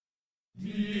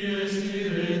Dies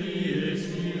irae, dies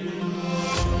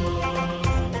irae.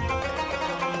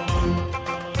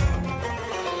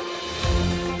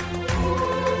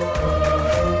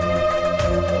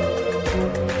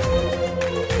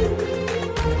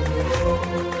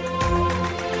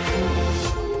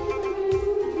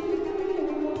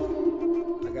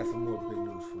 I got some more big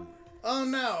news for you. Oh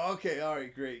no! Okay, all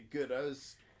right, great, good. I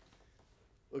was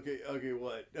okay.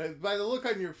 What? By the look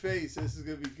on your face, this is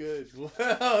gonna be good.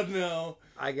 Oh no!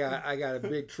 I got a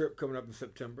big trip coming up in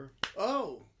September.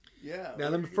 Oh yeah. Now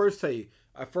let me first tell you,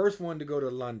 I first wanted to go to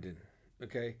London,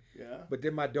 okay? Yeah. But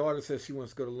then my daughter says she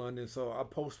wants to go to London, so I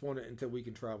postponed it until we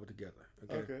can travel together.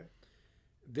 Okay. Okay.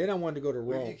 Then I wanted to go to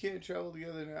Wait, Rome. you can't travel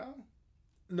together now?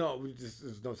 No,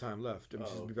 there's no time left. I'm Oh.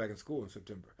 just be back in school in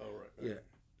September. Oh right. Okay.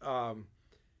 Yeah.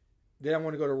 Then I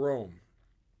want to go to Rome,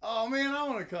 Oh man, I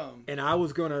want to come. and I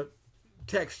was gonna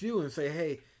text you and say,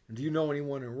 hey, do you know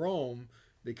anyone in Rome?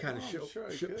 They kind of Oh, I'm sure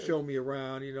I could. show me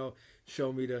around,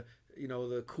 show me the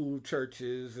cool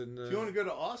churches and. If you want to go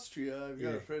to Austria, I've got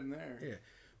Yeah. a friend there. Yeah.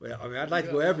 Well, I mean, I'd like to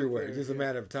Yeah, go right everywhere. there, It's just a yeah.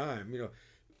 matter of time,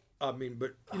 I mean,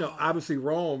 but obviously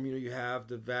Rome. You have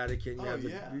the Vatican. You Oh, have the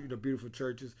yeah. beautiful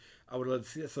churches. I would love to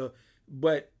see it. So,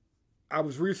 but I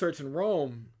was researching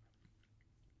Rome.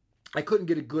 I couldn't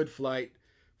get a good flight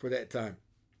for that time.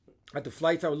 At the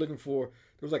flights I was looking for,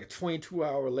 there was like a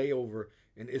 22-hour layover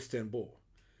in Istanbul.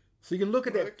 So you can look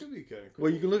at Well, that. that could be kind of cool.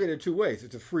 Well, you can look at it two ways.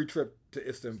 It's a free trip to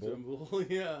Istanbul. Istanbul,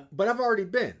 yeah. But I've already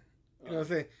been. You know what I'm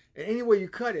saying? And any way you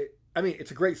cut it, I mean,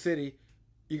 it's a great city.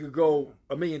 You could go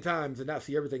a million times and not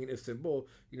see everything in Istanbul.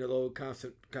 The old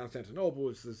Constantinople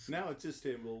is this. Now it's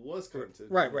Istanbul. Was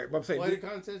Constantinople. Right. But I'm saying. Why did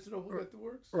Constantinople get the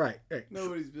works? Right.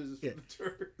 Nobody's business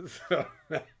for the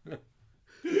Turks.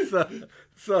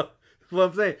 So what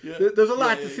I'm saying, Yeah. there's a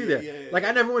lot to see Yeah, there. yeah. Like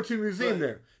I never went to a museum Right.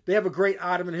 there. They have a great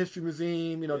Ottoman history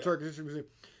museum, Turkish history museum,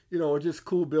 or just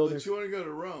cool buildings. But you want to go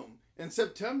to Rome. And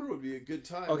September would be a good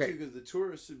time, Okay. too, because the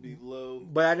tourists would be low.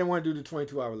 But I didn't want to do the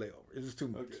 22-hour layover. It was too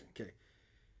much. Okay.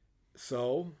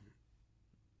 So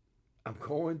I'm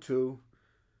going to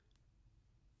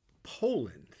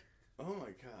Poland. Oh, my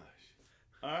gosh.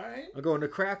 All right. I'm going to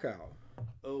Krakow,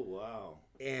 Oh, wow.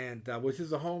 and which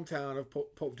is the hometown of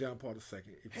Pope John Paul II.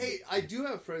 Hey, I do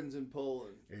have friends in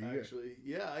Poland, There you go. actually.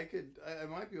 Yeah, I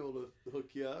might be able to hook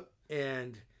you up.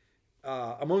 And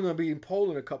I'm only going to be in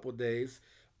Poland a couple of days.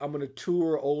 I'm going to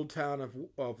tour Old Town of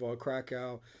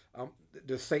Krakow.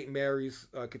 The St. Mary's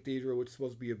Cathedral, which is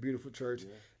supposed to be a beautiful church.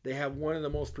 Yeah. They have one of the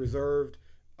most preserved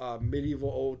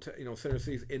medieval center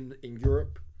cities in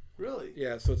Europe. Really?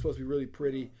 Yeah, so it's supposed to be really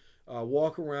pretty.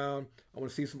 Walk around. I want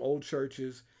to see some old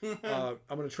churches. I'm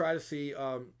going to try to see.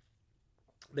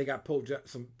 They got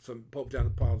some Pope John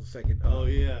Paul II. Oh,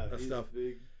 yeah. He's stuff. a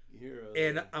big hero.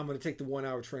 And I'm going to take the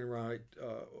 1-hour train ride,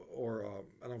 or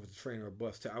I don't know if it's a train or a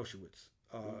bus to Auschwitz,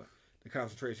 the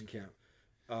concentration camp.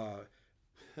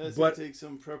 Does but- it take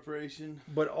some preparation?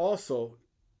 But also,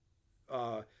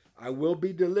 I will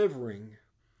be delivering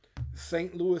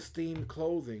St. Louis themed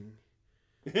clothing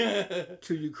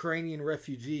to Ukrainian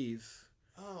refugees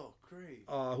Oh, great.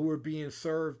 who are being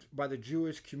served by the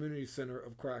Jewish Community Center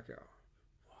of Krakow.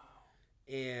 Wow.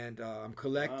 And I'm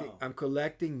collecting. Wow. I'm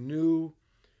collecting new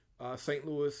St.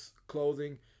 Louis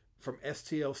clothing from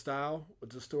STL Style,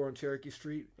 which is a store on Cherokee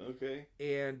Street, Okay.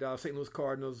 and St. Louis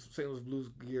Cardinals, St. Louis Blues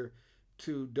gear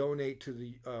to donate to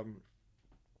the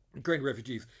Ukrainian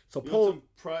refugees. So You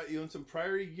want some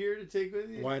priority gear to take with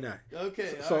you? why not?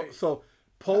 Okay. So all right. so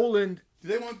Poland. Do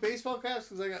they want baseball caps?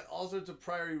 Because I got all sorts of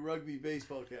priority rugby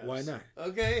baseball caps. Why not?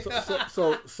 Okay.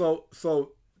 So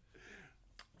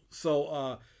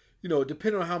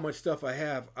depending on how much stuff I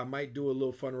have, I might do a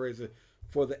little fundraiser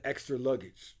for the extra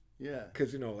luggage. yeah.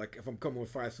 Because like if I'm coming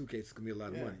with 5 suitcases, it's gonna be a lot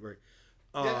of Yeah. money, right?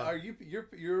 Yeah. Are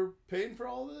you're paying for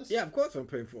all this? Yeah, of course I'm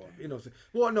paying for it.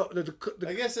 Well, no,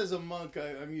 I guess as a monk,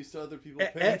 I'm used to other people Eh,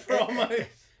 paying eh, for all eh,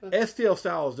 my. STL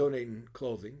Style is donating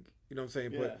clothing. You know what I'm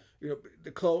saying? Yeah. But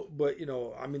the clothes. But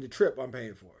the trip I'm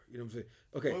paying for. You know what I'm saying?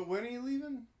 Okay. When are you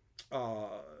leaving?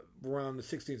 Around the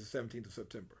 16th or 17th of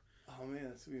September. Oh man,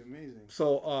 that's gonna be amazing.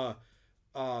 So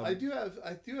I do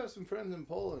have some friends in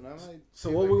Poland. I might. So see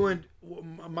if what I we can-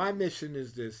 want, my mission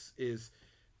is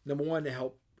number one to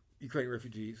help Ukrainian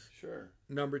refugees. Sure.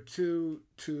 Number two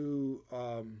to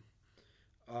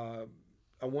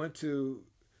I want to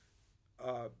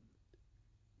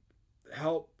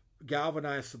help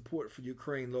galvanize support for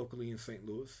Ukraine locally in St.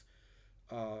 Louis,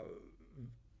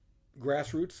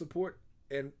 grassroots support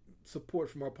and support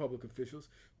from our public officials,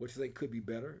 which I think could be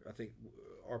better. I think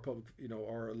our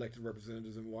our elected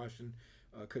representatives in Washington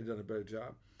could have done a better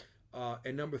job.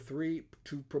 And number three,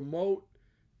 to promote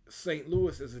St.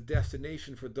 Louis as a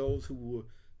destination for those who will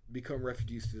become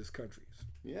refugees to this country.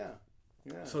 Yeah.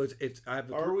 Yeah. So it's I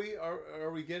have a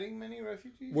Are we getting many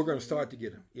refugees? we're going to start to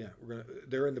get them. Yeah,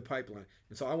 they're in the pipeline,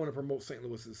 and so I want to promote St.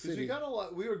 Louis as a Because city. we got a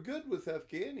lot. We were good with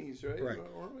Afghanis, right? Right.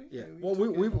 Weren't we? Yeah. We Well,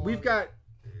 took in a we've lot. got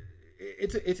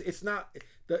it's not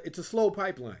it's a slow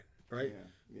pipeline, right?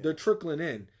 Yeah. They're trickling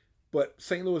in, but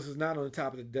St. Louis is not on the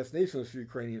top of the destination list for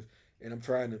Ukrainians, and I'm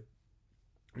trying to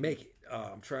make it.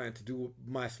 I'm trying to do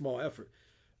my small effort.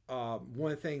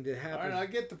 One thing that All happens. right, I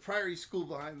get the Prairie School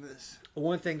behind this.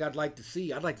 One thing I'd like to see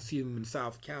them in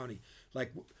South County.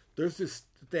 Like, there's this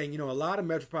thing, a lot of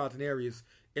metropolitan areas,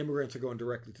 immigrants are going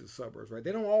directly to the suburbs, right?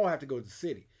 They don't all have to go to the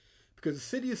city, because the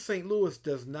city of St. Louis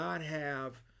does not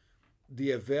have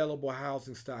the available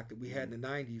housing stock that we had in the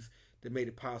 90s that made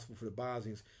it possible for the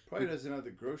Bosnians. Probably doesn't have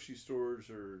the grocery stores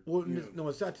or. Well, no,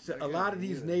 it's not. A lot of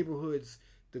these either. neighborhoods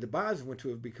that the Bosnians went to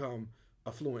have become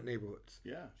affluent neighborhoods.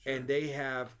 Yeah. Sure. And they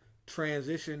have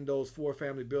transitioned those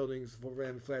 4-family buildings,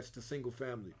 4-family flats to single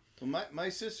family. Well, my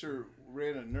sister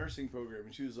ran a nursing program,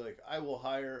 and she was like, "I will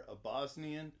hire a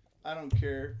Bosnian. I don't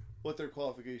care what their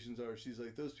qualifications are." She's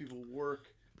like, "Those people work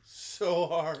so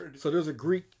hard." So there's a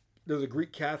Greek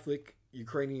Catholic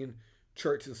Ukrainian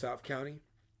church in South County,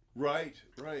 Right.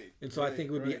 and so I think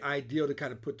it would be ideal to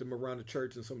kind of put them around the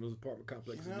church and some of those apartment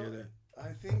complexes near there.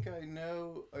 I think I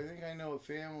know a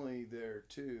family there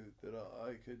too that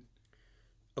I could.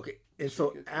 Okay, and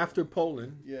so after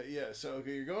Poland, Yeah. So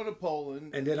okay, you're going to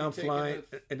Poland, and then I'm taking flying,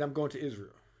 and I'm going to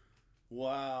Israel.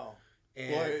 Wow.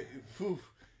 And Boy, phew.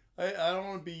 I don't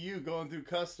want to be you going through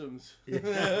customs.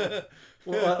 well,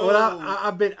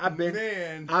 I've been,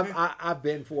 Man. I've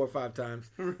been 4 or 5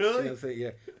 times. Really? You know,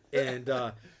 yeah, and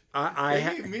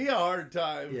They gave me a hard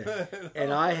time. Yeah.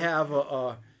 And I have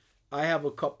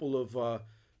a couple of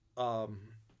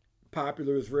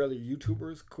popular Israeli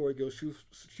YouTubers, Corey Gil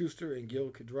Schuster and Gil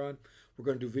Kidron. We're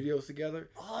going to do videos together.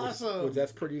 Awesome. Which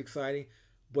that's pretty exciting.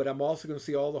 But I'm also going to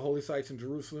see all the holy sites in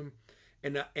Jerusalem.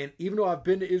 And even though I've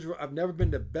been to Israel, I've never been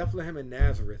to Bethlehem and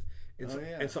Nazareth.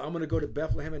 And so I'm going to go to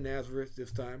Bethlehem and Nazareth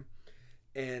this time.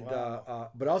 And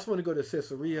but I also want to go to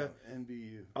Caesarea.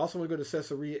 NBU. I also want to go to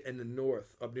Caesarea in the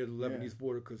north, up near the Lebanese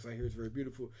border, because I hear it's very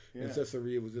beautiful. Yeah. And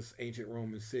Caesarea was this ancient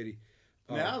Roman city.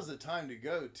 Now's the time to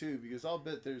go too, because I'll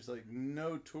bet there's like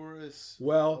no tourists.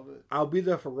 Well, I'll be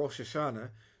there for Rosh Hashanah,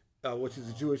 which is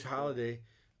a Jewish holiday,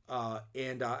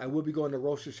 and I will be going to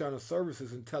Rosh Hashanah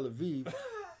services in Tel Aviv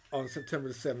on September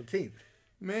the 17th.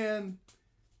 Man,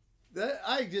 that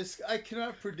I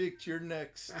cannot predict your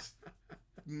next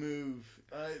move.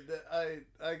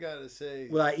 I gotta say.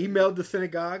 Well, I emailed the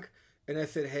synagogue and I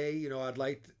said, "Hey, I'd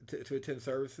like to attend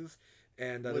services."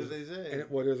 And what did they say? And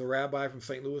there's a rabbi from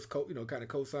St. Louis, kind of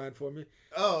co-signed for me.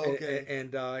 Oh, okay.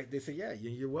 And they said, "Yeah,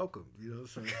 you're welcome."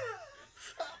 So.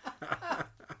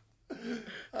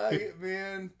 I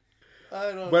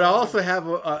don't. But I also have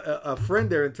a friend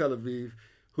there in Tel Aviv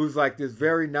who's like this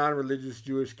very non-religious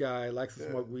Jewish guy, likes to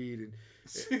smoke weed,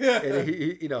 and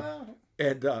he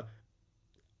and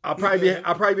I'll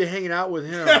probably be hanging out with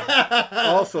him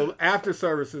also after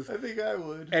services. I think I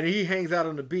would. And he hangs out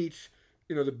on the beach.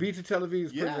 The beach of Tel Aviv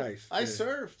is pretty nice. I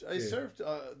surfed. I surfed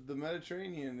the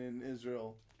Mediterranean in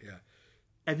Israel. Yeah.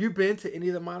 Have you been to any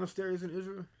of the monasteries in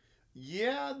Israel?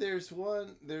 Yeah, there's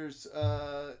one.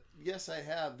 Yes, I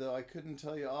have, though I couldn't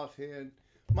tell you offhand.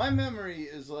 My memory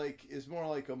is more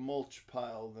like a mulch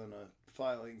pile than a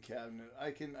filing cabinet.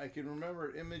 I can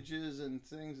remember images and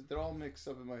things. They're all mixed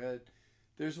up in my head.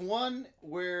 There's one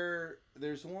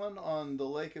on the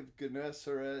Lake of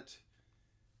Gennesaret,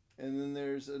 and then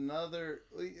there's another.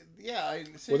 Yeah,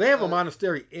 well, they have a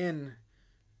monastery in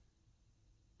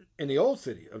the old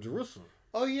city of Jerusalem.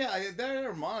 Oh yeah, there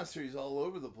are monasteries all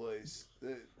over the place.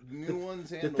 The new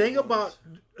ones and the thing about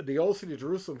the old city of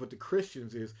Jerusalem with the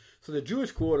Christians is, so the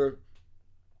Jewish quarter,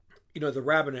 the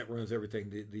rabbinate runs everything.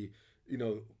 The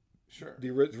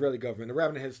Israeli government. The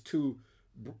rabbinate has two,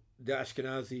 the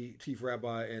Ashkenazi chief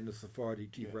rabbi and the Sephardi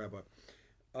chief rabbi.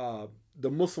 The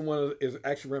Muslim one is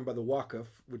actually run by the Waqf,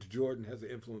 which Jordan has an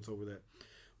influence over that.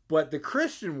 But the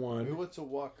Christian one, what's a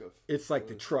Waqf? It's like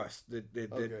the trust.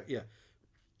 Yeah.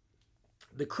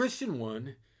 The Christian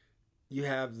one, you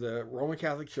have the Roman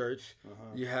Catholic Church.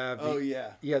 You have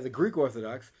you have the Greek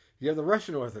Orthodox. You have the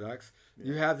Russian Orthodox.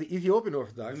 You have the Ethiopian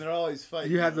Orthodox. And they're always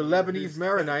fighting. You have the Lebanese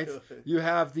Maronites. You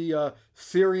have the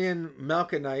Syrian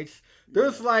Malkanites.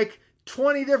 There's like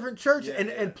 20 different churches,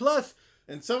 and plus,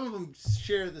 and some of them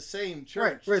share the same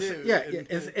church right, too. Yeah,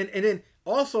 and then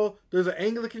also there's an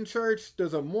Anglican church,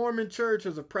 there's a Mormon church,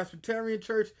 there's a Presbyterian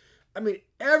church. I mean,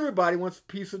 everybody wants a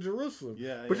piece of Jerusalem.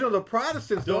 Yeah, but the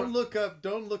Protestants don't look up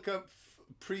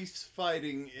priests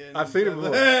fighting in. I've seen it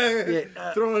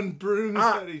before. Throwing brooms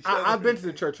at each other. I've been to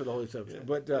the Church of the Holy Sepulchre,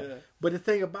 but the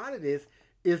thing about it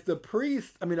is the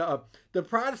priests. I mean, the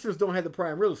Protestants don't have the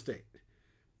prime real estate.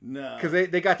 No, because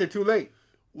they got there too late.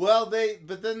 Well, they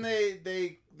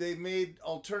made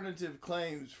alternative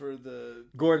claims for the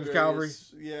Gordon's Calvary.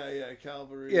 Yeah,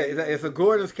 Calvary. Yeah, it's a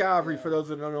Gordon's Calvary. For those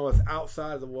that don't know, it's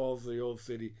outside of the walls of the old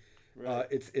city. Right.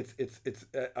 It's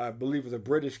I believe it's a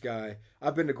British guy.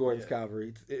 I've been to Gordon's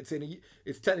Calvary.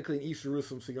 It's technically in East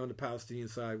Jerusalem, so you're on the Palestinian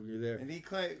side when you're there. And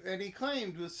he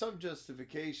claimed with some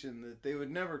justification that they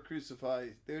would never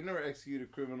execute a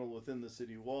criminal within the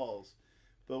city walls.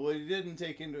 But what he didn't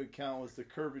take into account was the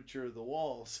curvature of the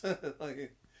walls. But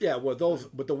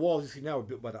the walls you see now were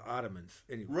built by the Ottomans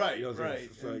anyway. Right, you know, right.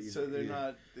 So they're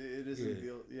not. It isn't.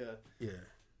 Yeah.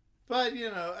 But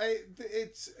I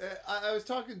was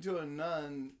talking to a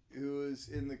nun who was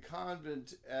in the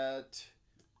convent at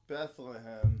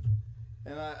Bethlehem,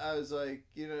 and I was like,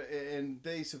 and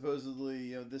they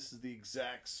supposedly, this is the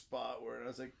exact spot where, and I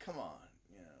was like, come on,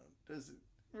 does it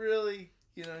really?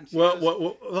 And she hold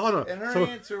on. And her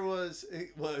answer was,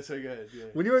 so good. Yeah.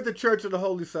 When you're at the Church of the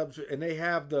Holy Sepulchre and they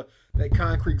have that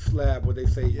concrete slab where they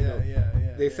say,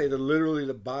 they say that literally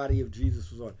the body of Jesus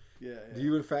was on. Yeah. Do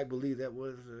you in fact believe that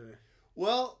was?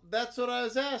 Well, that's what I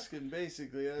was asking.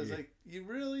 Basically, I was like, "You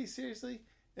really, seriously?"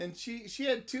 And she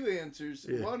had two answers.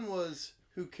 Yeah. One was,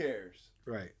 "Who cares?"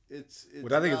 Right. It's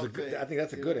I think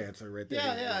that's a good answer right there.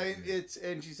 Yeah.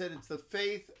 And she said it's the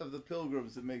faith of the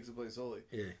pilgrims that makes the place holy.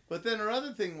 Yeah. But then her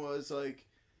other thing was like,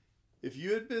 if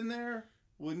you had been there,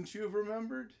 wouldn't you have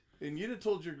remembered? And you'd have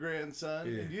told your grandson,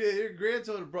 and your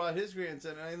grandson would have brought his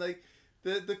grandson. I mean, like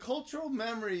the cultural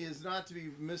memory is not to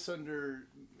be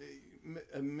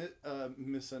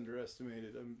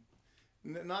misunderestimated.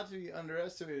 Not to be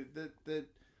underestimated. That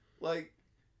like.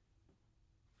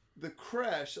 The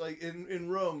creche, like in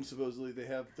Rome, supposedly they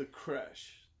have the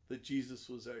creche that Jesus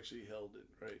was actually held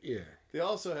in, right? Yeah. They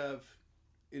also have,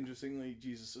 interestingly,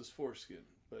 Jesus's foreskin,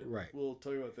 but we'll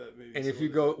talk about that maybe. And if you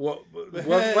go,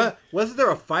 wasn't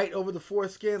there a fight over the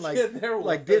foreskin? Like,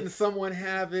 didn't someone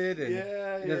have it? And,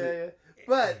 yeah.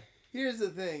 But here's the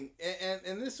thing,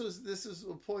 and this is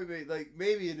a point made. Like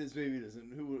maybe it is, maybe it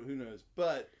isn't. Who knows?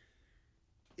 But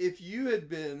if you had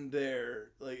been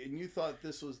there, and you thought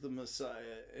this was the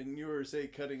Messiah, and you were, say,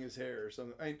 cutting his hair or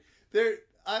something,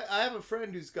 I have a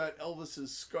friend who's got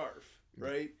Elvis's scarf,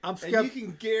 right? And you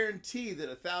can guarantee that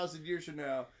 1,000 years from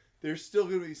now, they're still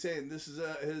going to be saying this is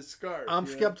his scarf. I'm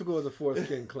skeptical of the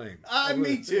foreskin claim.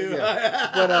 Me too.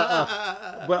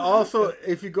 Yeah. But also,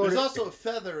 if you go, there's also a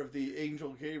feather of the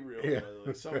angel Gabriel, by the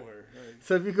way, somewhere. Right.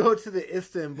 So if you go to the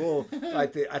Istanbul, I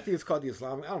think it's called the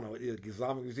Islamic, I don't know, the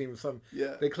Islamic Museum or something.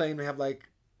 Yeah. They claim to have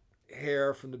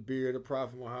hair from the beard of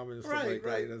Prophet Muhammad and stuff like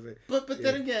that. But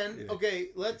then again, okay,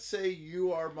 let's say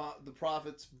you are the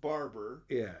Prophet's barber.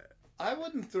 Yeah. I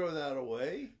wouldn't throw that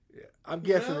away. Yeah, I'm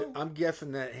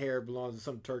guessing that hair belongs to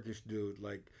some Turkish dude,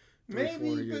 maybe.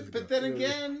 Years but ago. Then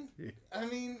again, I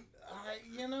mean, I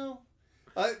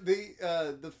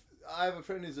have a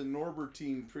friend who's a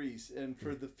Norbertine priest, and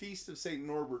for the feast of Saint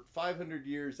Norbert, 500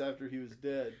 years after he was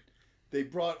dead, they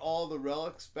brought all the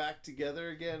relics back together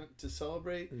again to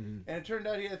celebrate, and it turned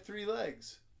out he had 3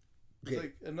 legs. It's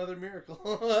like another miracle.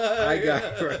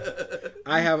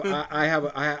 I have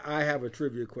a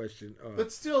trivia question.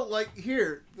 But still, right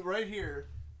here,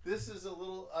 this is a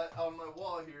little on my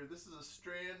wall here. This is a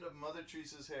strand of Mother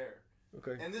Teresa's hair.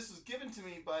 Okay. And this was given to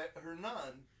me by her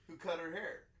nun who cut her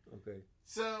hair. Okay.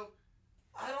 So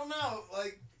I don't know.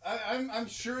 I'm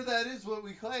sure that is what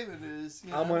we claim it is.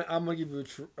 I'm gonna give you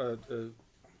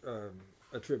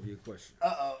a trivia question.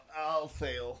 I'll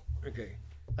fail. Okay.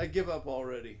 I give up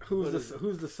already. Who's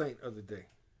the saint of the day?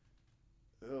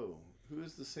 Oh, who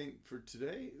is the saint for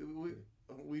today?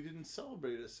 We didn't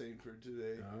celebrate a saint for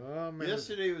today. Oh, man.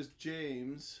 Yesterday was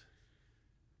James.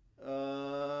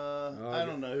 I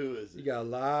don't know who is it. You got a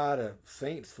lot of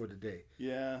saints for today.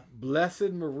 Yeah.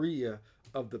 Blessed Maria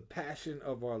of the Passion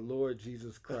of our Lord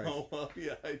Jesus Christ. Oh, well,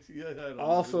 yeah. I don't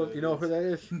also, know you know who that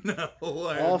is? No.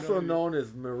 Also known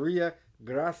as Maria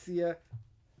Gracia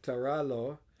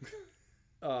Tarallo.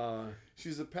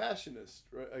 She's a passionist,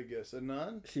 right? I guess a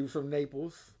nun. She was from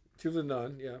Naples. She was a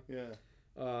nun, yeah.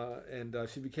 And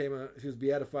she was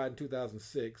beatified in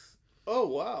 2006. Oh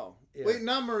wow! Yeah. Wait,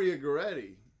 not Maria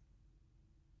Goretti.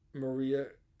 Maria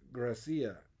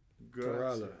Gracia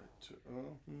Tarallo.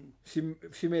 She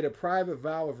made a private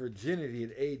vow of virginity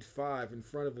at age 5 in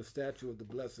front of a statue of the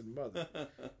Blessed Mother.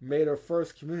 Made her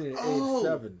first communion at age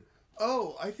 7.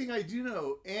 Oh, I think I do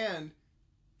know. And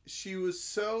she was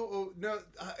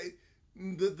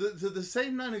the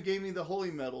same nun who gave me the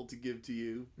holy medal to give to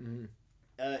you,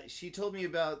 she told me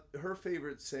about her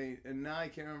favorite saint, and now I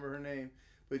can't remember her name,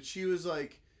 but she was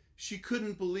like, she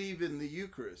couldn't believe in the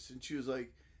Eucharist, and she was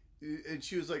like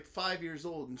 5 years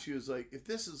old, and she was like, if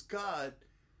this is God,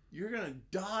 you're gonna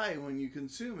die when you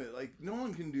consume it. Like, no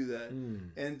one can do that.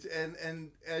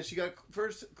 And as she got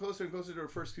closer and closer to her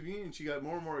first communion, she got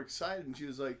more and more excited, and she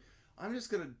was like, I'm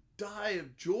just gonna die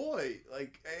of joy.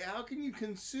 Like, how can you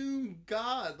consume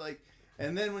God? Like,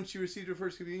 and then when she received her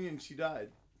first communion, she died.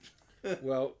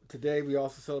 Well, today we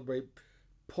also celebrate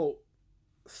Pope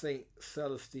Saint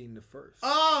Celestine the First.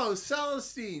 Oh,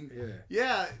 Celestine.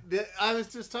 Yeah. Yeah. I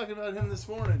was just talking about him this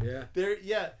morning.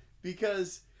 Yeah.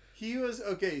 Because he was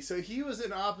so he was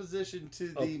in opposition to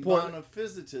the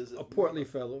monophysitism. A portly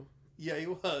fellow. Yeah, he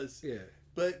was. Yeah.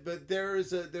 But there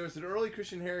was an early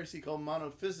Christian heresy called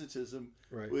monophysitism,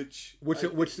 right? Which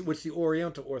the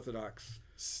Oriental Orthodox.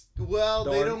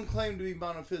 They don't claim to be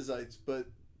monophysites, but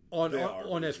on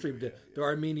that stream, the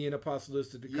Armenian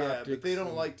Apostolists, the Coptics. But they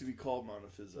don't like to be called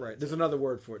monophysites. Right. There's another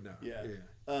word for it now. Yeah.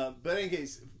 But in any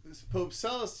case, Pope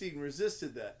Celestine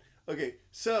resisted that. Okay,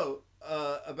 so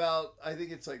about, I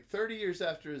think it's like 30 years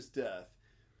after his death,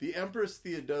 the Empress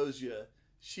Theodosia,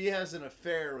 she has an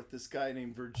affair with this guy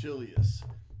named Virgilius,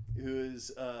 who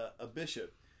is a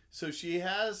bishop. So she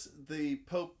has the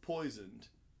Pope poisoned,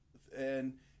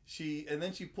 and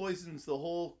then she poisons the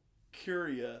whole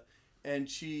Curia, and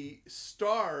she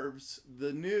starves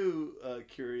the new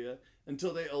Curia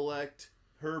until they elect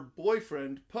her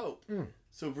boyfriend Pope.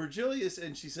 So Virgilius,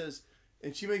 and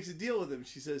she makes a deal with him.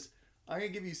 She says, I'm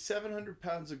going to give you 700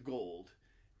 pounds of gold,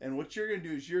 and what you're going to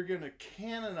do is you're going to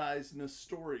canonize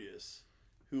Nestorius,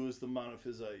 who was the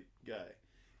monophysite guy,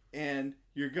 and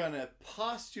you're going to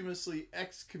posthumously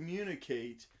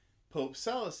excommunicate Pope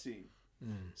Celestine.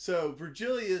 So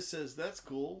Virgilius says, that's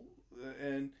cool,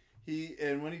 and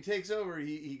when he takes over,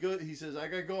 he says, I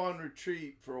gotta go on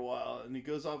retreat for a while, and he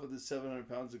goes off with his 700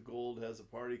 pounds of gold, has a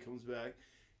party, comes back,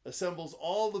 assembles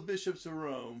all the bishops of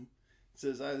Rome,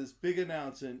 says, I have this big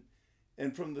announcement,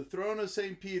 and from the throne of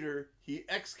St. Peter, he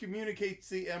excommunicates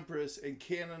the Empress and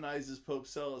canonizes Pope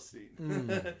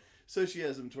Celestine. So she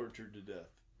has him tortured to death.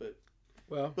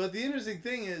 But the interesting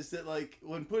thing is that, like,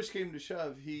 when push came to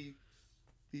shove, he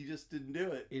just didn't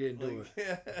do it. He didn't do it.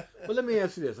 Yeah. Well, let me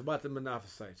ask you this about the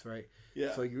Monophysites, right?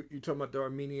 Yeah. So you're talking about the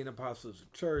Armenian Apostles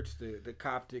of Church, the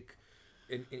Coptic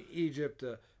in Egypt,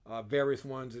 various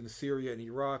ones in Syria and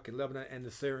Iraq and Lebanon, and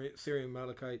the Syrian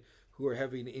Malachite who are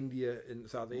heavy in India and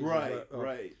South Asia.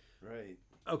 Right.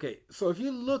 Okay, so if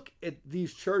you look at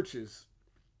these churches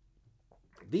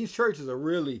are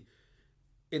really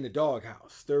in the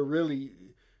doghouse. They're really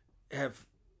have,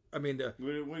 I mean, what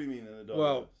do you mean in the doghouse?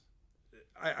 Well,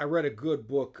 I read a good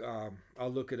book.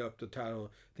 I'll look it up. The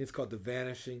title, I think it's called "The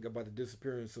Vanishing," about the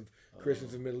disappearance of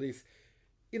Christians in the Middle East.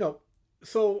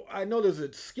 So I know there's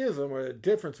a schism or a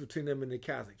difference between them and the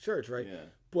Catholic Church, right? Yeah.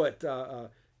 But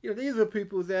these are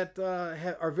people that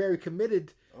are very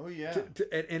committed. Oh yeah.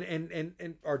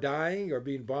 And are dying, or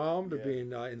being bombed, or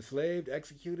being enslaved,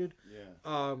 executed.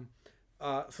 Yeah.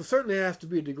 So certainly there has to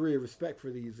be a degree of respect for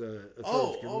these. Yeah.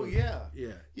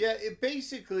 It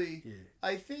basically, Yeah.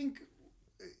 I think,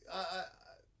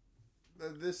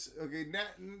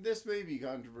 this may be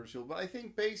controversial, but I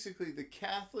think basically the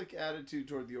Catholic attitude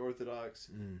toward the Orthodox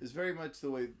is very much the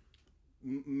way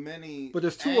many. But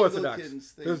there's two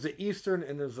Orthodox. There's the Eastern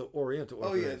and there's the Oriental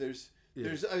Orthodox. Oh yeah, there's.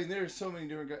 I mean, there are so many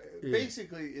different.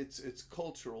 Basically, it's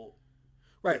cultural.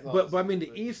 Right, but I mean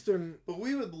the Eastern. But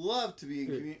we would love to be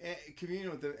in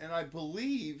communion with them, and I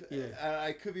believe,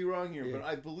 I could be wrong here, but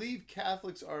I believe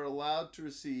Catholics are allowed to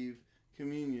receive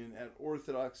communion at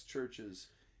Orthodox churches,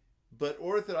 but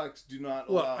Orthodox do not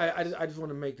allow. Well, I just want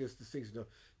to make this distinction though.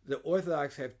 The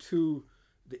Orthodox have two.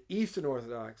 The Eastern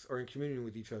Orthodox are in communion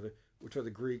with each other, which are the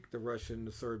Greek, the Russian,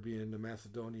 the Serbian, the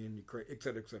Macedonian, Ukraine, et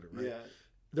cetera, right? Yeah.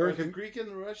 They're the Greek and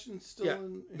the Russian still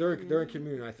in they're in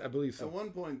communion. I believe so. At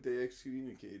one point, they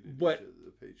excommunicated the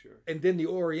patriarch. And then the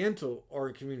Oriental are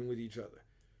in communion with each other.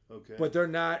 Okay. But they're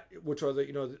not, which are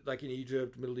the like in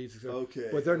Egypt, Middle East, etc. Okay.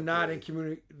 But they're not in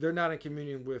communion. They're not in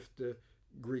communion with the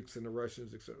Greeks and the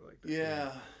Russians, etc. Like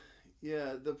that.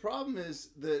 Yeah. The problem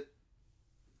is that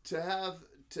to have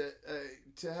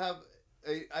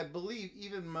I believe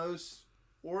even most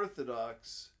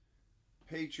Orthodox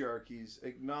patriarchies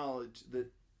acknowledge that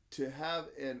to have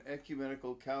an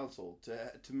ecumenical council,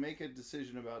 to make a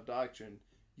decision about doctrine,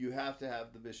 you have to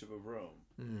have the Bishop of Rome,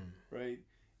 right?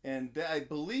 And I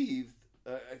believe,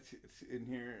 in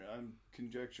here I'm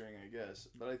conjecturing, I guess,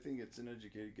 but I think it's an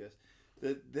educated guess,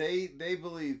 that they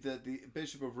believe that the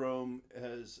Bishop of Rome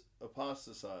has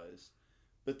apostatized,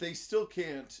 but they still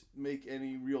can't make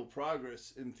any real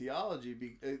progress in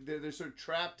theology. They're sort of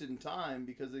trapped in time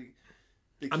because they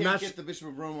can't get the Bishop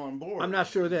of Rome on board. I'm not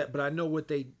sure of that, but I do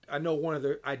know one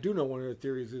of their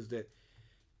theories is that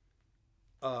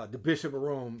the Bishop of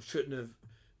Rome shouldn't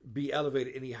be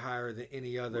elevated any higher than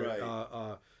any other.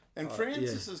 Right. And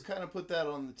Francis has kind of put that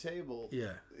on the table.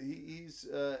 Yeah. He's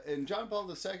and John Paul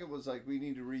II was like, we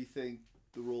need to rethink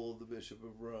the role of the Bishop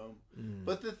of Rome.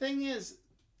 But the thing is,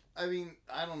 I mean,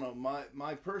 I don't know.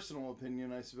 My personal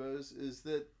opinion, I suppose, is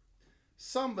that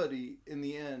somebody in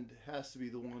the end has to be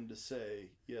the one to say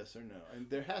yes or no, and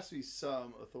there has to be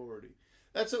some authority.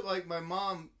 That's what, like, my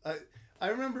mom. I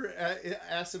remember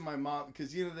asking my mom,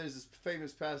 because there's this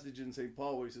famous passage in St.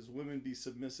 Paul where he says, "Women, be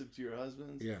submissive to your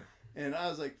husbands." Yeah. And I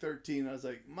was like 13. I was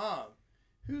like, "Mom,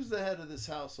 who's the head of this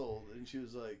household?" And she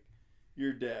was like,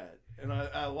 "Your dad." And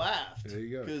I laughed. There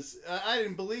you go. Because I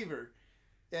didn't believe her.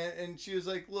 And she was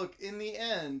like, "Look, in the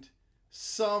end,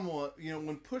 someone,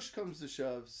 when push comes to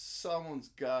shove, someone's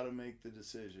got to make the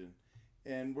decision.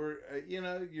 And we're,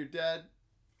 your dad,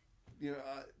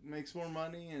 makes more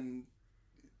money, and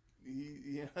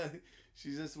we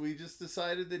just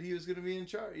decided that he was going to be in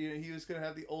charge. He was going to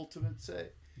have the ultimate say."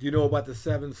 Do you know about the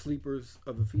 7 sleepers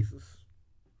of Ephesus?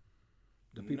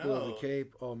 The people of the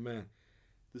cave? Oh, man.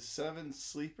 The 7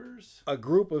 sleepers? A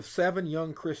group of 7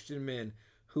 young Christian men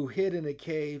who hid in a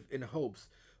cave in hopes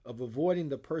of avoiding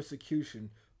the persecution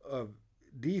of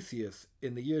Decius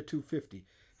in the year 250.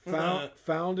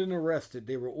 Found and arrested,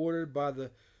 they were ordered by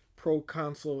the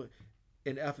proconsul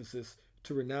in Ephesus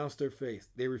to renounce their faith.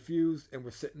 They refused and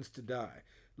were sentenced to die.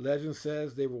 Legend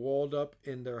says they were walled up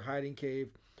in their hiding cave,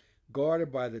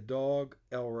 guarded by the dog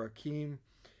El Rakim.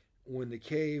 When the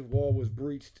cave wall was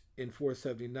breached in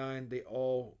 479, they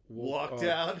all walked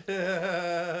out.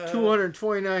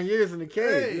 229 years in the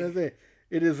cave. Hey.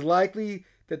 It is likely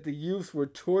that the youths were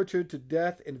tortured to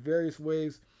death in various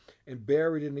ways and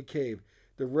buried in the cave.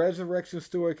 The resurrection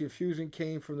story confusion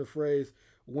came from the phrase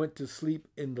 "went to sleep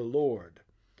in the Lord,"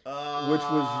 which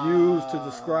was used to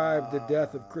describe the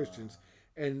death of Christians.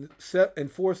 And in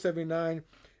 479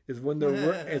 is when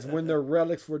their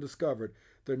relics were discovered.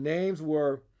 Their names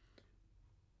were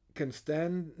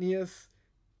Constantius,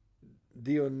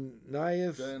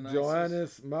 Dionysius,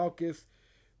 Joannes, Malchus,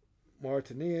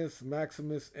 Martinius,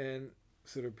 Maximus, and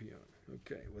Serapion.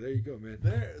 Okay, well, there you go, man.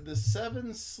 They're the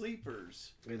 7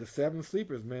 sleepers. They're the 7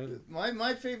 sleepers, man.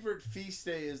 My favorite feast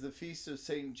day is the Feast of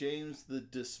St. James the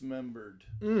Dismembered.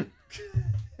 Mm.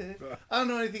 I don't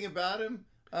know anything about him.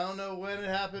 I don't know when it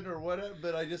happened or what,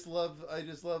 but I just love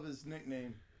his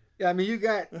nickname. Yeah, I mean, you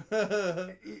got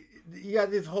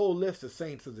this whole list of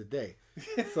saints of the day.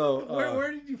 So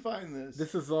where did you find this?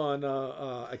 This is on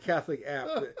a Catholic app.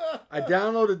 I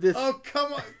downloaded this. Oh,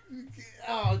 come on!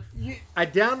 I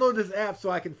downloaded this app so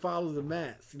I can follow the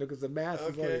mass. Because the mass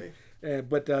is on.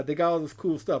 But they got all this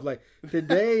cool stuff. Like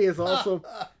today is also.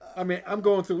 I mean, I'm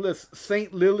going through the list.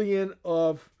 Saint Lilian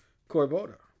of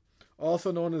Corboda,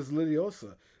 also known as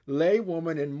Liliosa,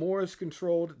 laywoman in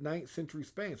Moorish-controlled 9th century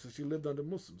Spain, so she lived under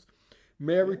Muslims.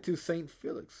 Married to Saint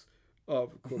Felix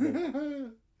of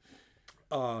Cordoba.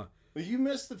 Well, you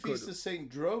missed the Feast of Saint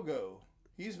Drogo.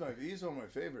 He's one of my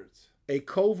favorites. A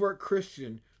covert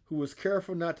Christian who was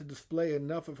careful not to display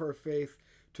enough of her faith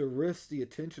to risk the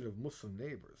attention of Muslim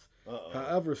neighbors.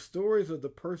 However, stories of the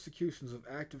persecutions of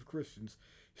active Christians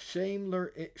shamed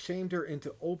her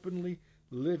into openly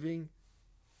living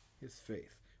his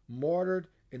faith. Martyred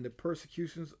in the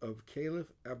persecutions of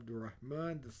Caliph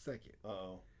Abdurrahman II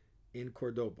in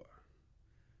Cordoba.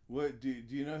 What do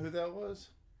you know who that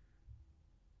was?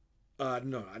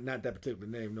 No, not that particular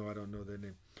name. No, I don't know their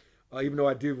name. Even though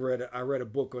I read a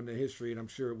book on the history, and I'm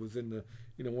sure it was in the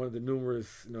one of the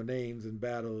numerous names and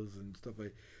battles and stuff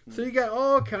like that. So you got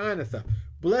all kind of stuff.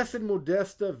 Blessed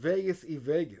Modesta Vegas y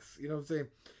Vegas. You know what I'm saying?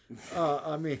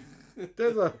 I mean,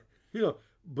 there's a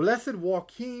Blessed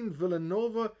Joaquin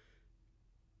Villanova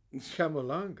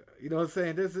Camalanga. You know what I'm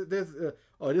saying? This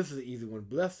is an easy one.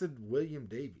 Blessed William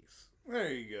Davies.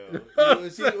 There you go.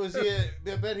 Was he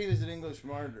I bet he was an English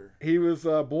martyr. He was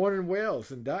born in Wales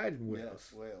and died in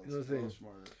Wales. Yes, Wales. You know what I'm saying? Welsh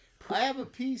martyr. I have a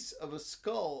piece of a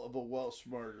skull of a Welsh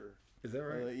martyr. Is that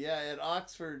right? Yeah, at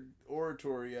Oxford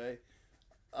Oratory,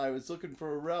 I was looking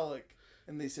for a relic,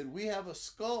 and they said, "We have a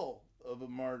skull of a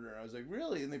martyr." I was like,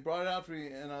 "Really?" And they brought it out for me,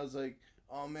 and I was like,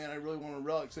 "Oh man, I really want a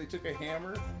relic." So they took a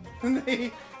hammer and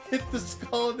they hit the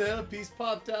skull, and then a piece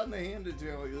popped out, and they handed it to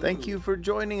me. Like, thank you for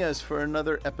joining us for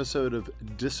another episode of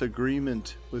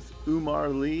Disagreement with Umar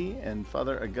Lee and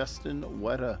Father Augustine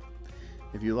Weta.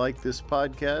 If you like this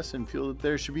podcast and feel that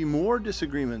there should be more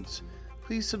disagreements,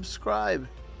 please subscribe,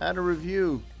 add a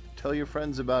review, Tell your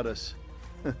friends about us.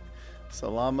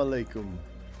 Salam alaikum.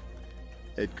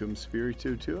 Et cum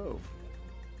spiritu tuo.